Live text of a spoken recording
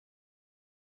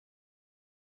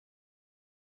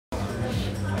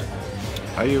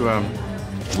Are you,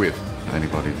 with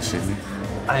anybody this evening?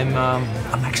 I'm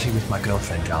actually with my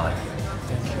girlfriend, darling.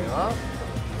 Thank you.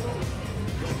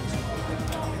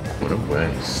 What a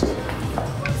waste.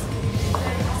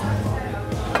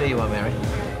 There you are, Mary.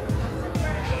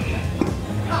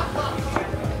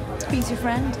 He's your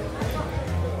friend?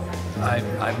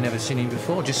 I've never seen him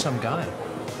before, just some guy.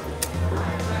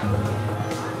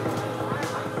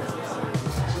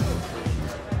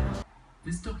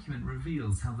 This document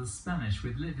reveals how the Spanish,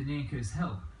 with Litvinenko's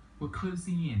help, were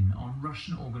closing in on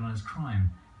Russian organised crime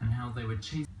and how they were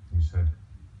chasing... You said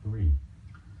 3.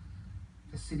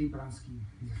 Vasily Bransky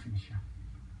is a finisher.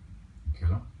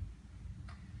 Killer?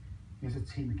 He has a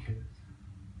team of killers.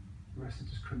 The rest are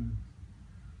just criminals.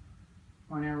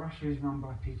 Right now, Russia is run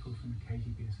by people from the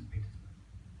KGB of St. Petersburg.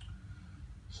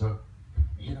 So,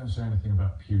 you don't say anything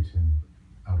about Putin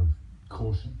out of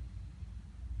caution?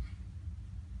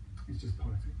 It's just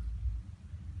politics.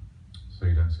 So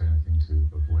you don't say anything to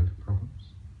avoid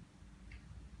problems?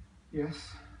 Yes,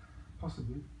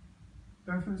 possibly.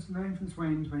 The influence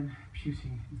waned when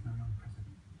Putin is no longer president.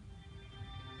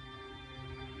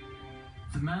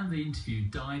 The man they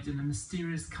interviewed died in a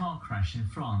mysterious car crash in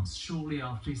France shortly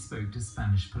after he spoke to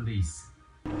Spanish police.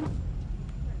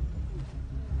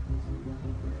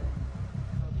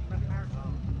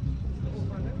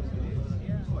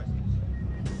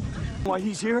 Why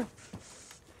he's here?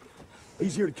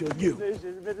 He's here to kill you.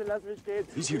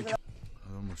 He's here to kill.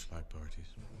 I don't much like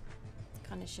parties.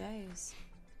 Kind of shows.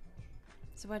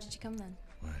 So why did you come then?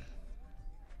 Well,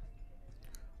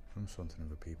 I'm something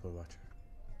of a people watcher.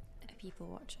 A people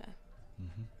watcher?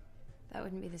 Mm-hmm. That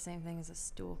wouldn't be the same thing as a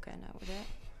stalker, now would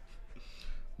it?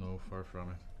 No, far from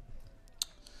it.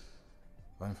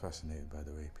 I'm fascinated by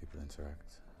the way people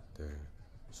interact, their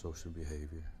social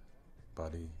behaviour,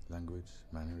 body, language,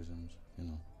 mannerisms, you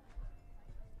know.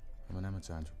 I'm an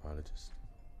amateur anthropologist.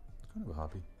 It's kind of a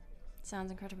hobby. Sounds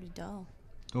incredibly dull.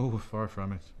 Oh, far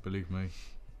from it, believe me.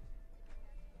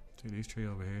 See these 3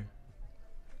 over here?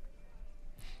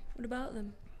 What about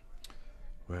them?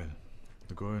 Well,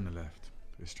 the guy on the left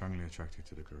is strongly attracted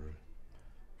to the girl.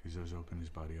 He's always open his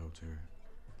body out to her.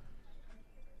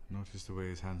 Notice the way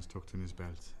his hands tucked in his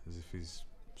belt, as if he's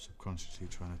subconsciously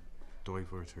trying to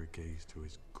divert her gaze to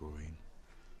his groin.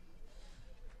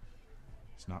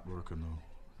 It's not working though,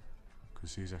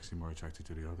 because he's actually more attracted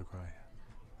to the other guy.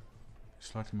 He's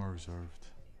slightly more reserved.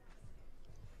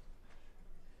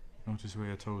 Notice the way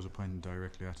her toes are pointing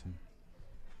directly at him.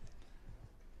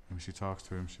 And when she talks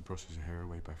to him, she brushes her hair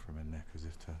away back from her neck as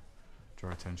if to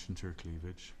draw attention to her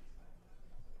cleavage.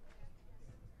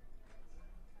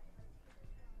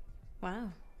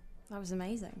 Wow, that was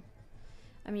amazing.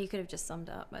 I mean, you could have just summed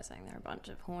it up by saying they're a bunch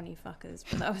of horny fuckers,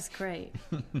 but that was great.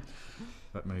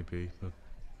 That may be, but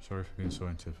sorry for being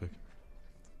scientific.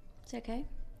 It's okay.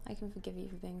 I can forgive you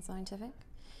for being scientific,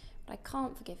 but I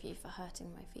can't forgive you for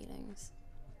hurting my feelings.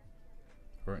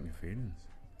 Hurting your feelings?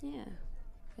 Yeah.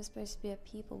 You're supposed to be a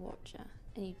people watcher,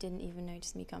 and you didn't even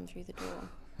notice me come through the door.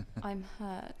 I'm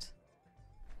hurt.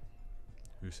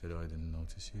 Who said I didn't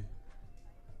notice you?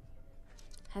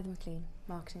 Heather McLean,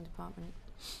 marketing department.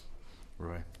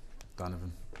 Right.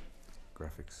 Donovan.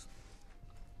 Graphics.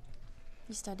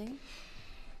 You studying?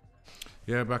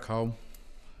 Yeah, back home.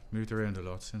 Moved around a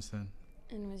lot since then.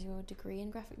 And was your degree in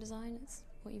graphic design? It's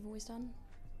what you've always done?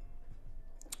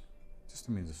 Just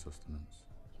a means of sustenance.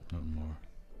 Nothing more.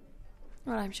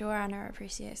 Well, I'm sure Anna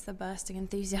appreciates the bursting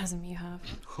enthusiasm you have.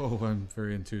 Oh, I'm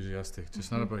very enthusiastic.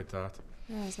 Just not about that.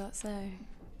 Oh, is that so?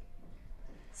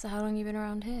 So how long have you been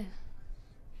around here?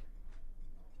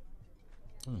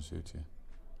 Doesn't suit you.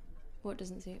 What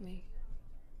doesn't suit me?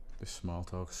 This small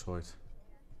talk site.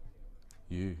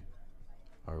 You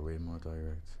are way more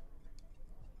direct.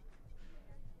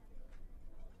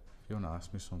 If you want to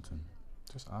ask me something,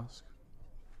 just ask.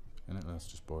 Anything else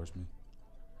just bores me.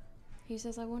 Who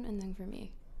says I want anything from you?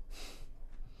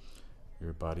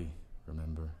 Your body,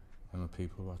 remember. I'm a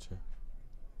people watcher.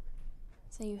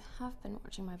 So you have been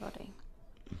watching my body?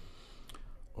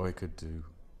 I could do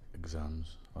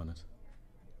exams on it.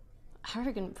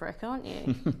 Arrogant prick, aren't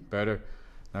you? Better.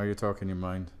 Now you're talking your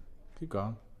mind. Keep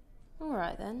going.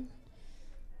 Alright then.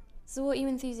 So what are you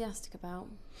enthusiastic about?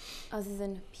 Other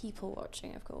than people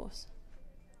watching, of course.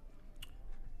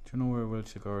 Do you know where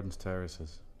Wiltshire Gardens Terrace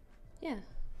is? Yeah,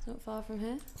 it's not far from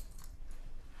here.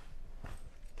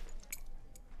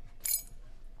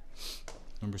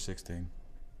 Number 16.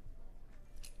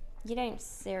 You don't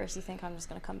seriously think I'm just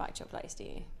going to come back to your place, do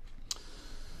you?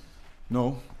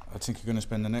 No, I think you're going to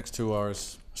spend the next 2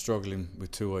 hours struggling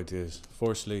with 2 ideas.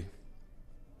 Firstly,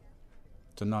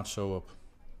 to not show up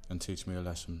and teach me a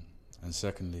lesson. And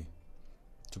secondly,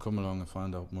 to come along and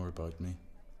find out more about me.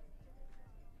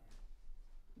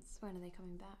 So when are they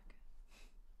coming back?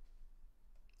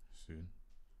 Soon.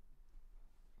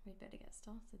 We'd better get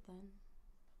started then.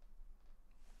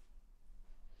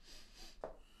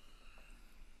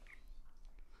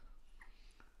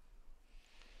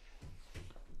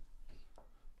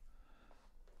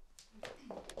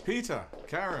 Peter,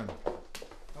 Karen.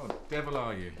 Oh, devil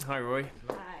are you? Hi, Roy.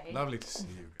 Hi. Lovely to see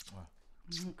you. Well,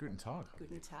 guten Tag.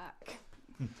 Guten Tag.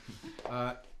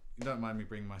 You don't mind me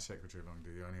bringing my secretary along,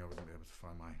 do you? Only I wouldn't be able to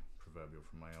find my proverbial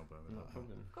from my elbow. No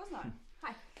problem. Of course not.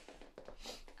 Hi.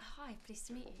 Hi, pleased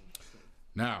to meet you.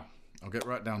 Now, I'll get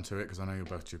right down to it because I know you're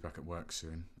both due back at work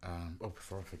soon.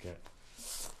 Before I forget.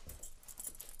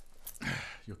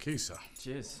 Your keys, sir.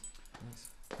 Cheers.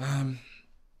 Thanks.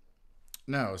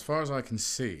 Now, as far as I can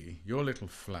see, your little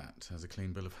flat has a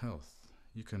clean bill of health.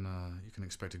 You can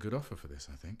expect a good offer for this,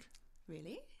 I think.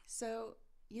 Really? So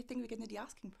you think we can do the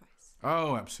asking price?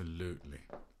 Oh, absolutely.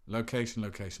 Location,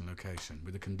 location, location.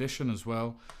 With the condition as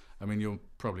well. I mean, you'll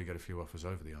probably get a few offers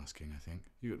over the asking, I think.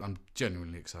 I'm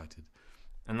genuinely excited.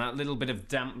 And that little bit of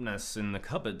dampness in the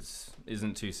cupboards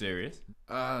isn't too serious?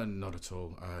 Not at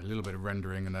all. A little bit of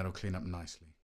rendering and that'll clean up nicely.